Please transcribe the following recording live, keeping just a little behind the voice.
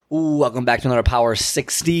Ooh, welcome back to another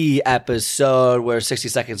Power60 episode where 60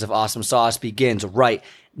 seconds of awesome sauce begins right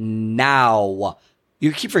now.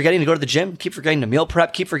 You keep forgetting to go to the gym, keep forgetting to meal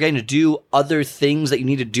prep, keep forgetting to do other things that you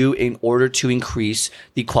need to do in order to increase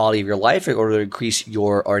the quality of your life, in order to increase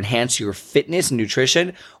or enhance your fitness and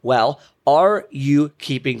nutrition. Well, are you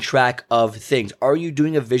keeping track of things? Are you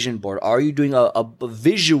doing a vision board? Are you doing a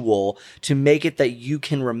visual to make it that you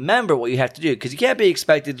can remember what you have to do? Because you can't be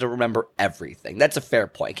expected to remember everything. That's a fair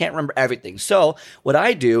point. I can't remember everything. So what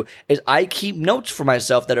I do is I keep notes for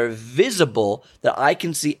myself that are visible that I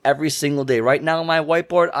can see every single day. Right now on my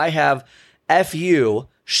whiteboard, I have FU,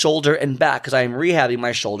 shoulder and back, because I am rehabbing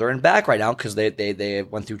my shoulder and back right now because they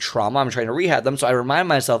went through trauma. I'm trying to rehab them. So I remind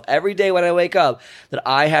myself every day when I wake up that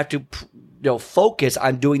I have to focus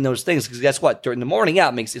on doing those things. Because guess what? During the morning, yeah,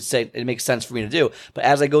 it makes sense for me to do. But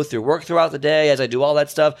as I go through work throughout the day, as I do all that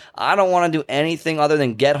stuff, I don't want to do anything other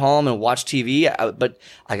than get home and watch TV. But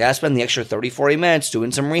I got to spend the extra 30, 40 minutes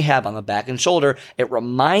doing some rehab on the back and shoulder. It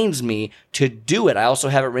reminds me to do it. I also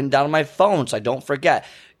have it written down on my phone so I don't forget.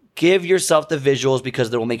 Give yourself the visuals because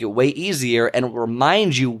they will make it way easier and it will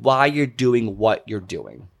remind you why you're doing what you're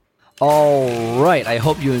doing. All right. I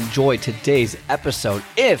hope you enjoyed today's episode.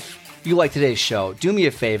 If you like today's show, do me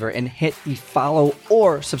a favor and hit the follow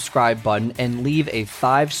or subscribe button and leave a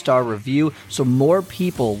 5-star review so more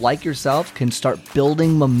people like yourself can start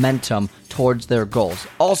building momentum towards their goals.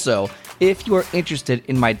 Also, if you are interested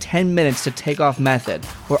in my 10 minutes to take off method,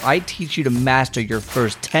 where I teach you to master your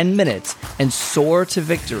first 10 minutes and soar to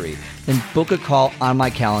victory, then book a call on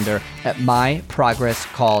my calendar at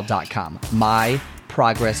myprogresscall.com.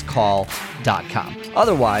 myprogresscall.com.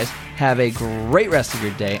 Otherwise, have a great rest of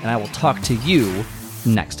your day, and I will talk to you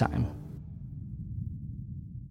next time.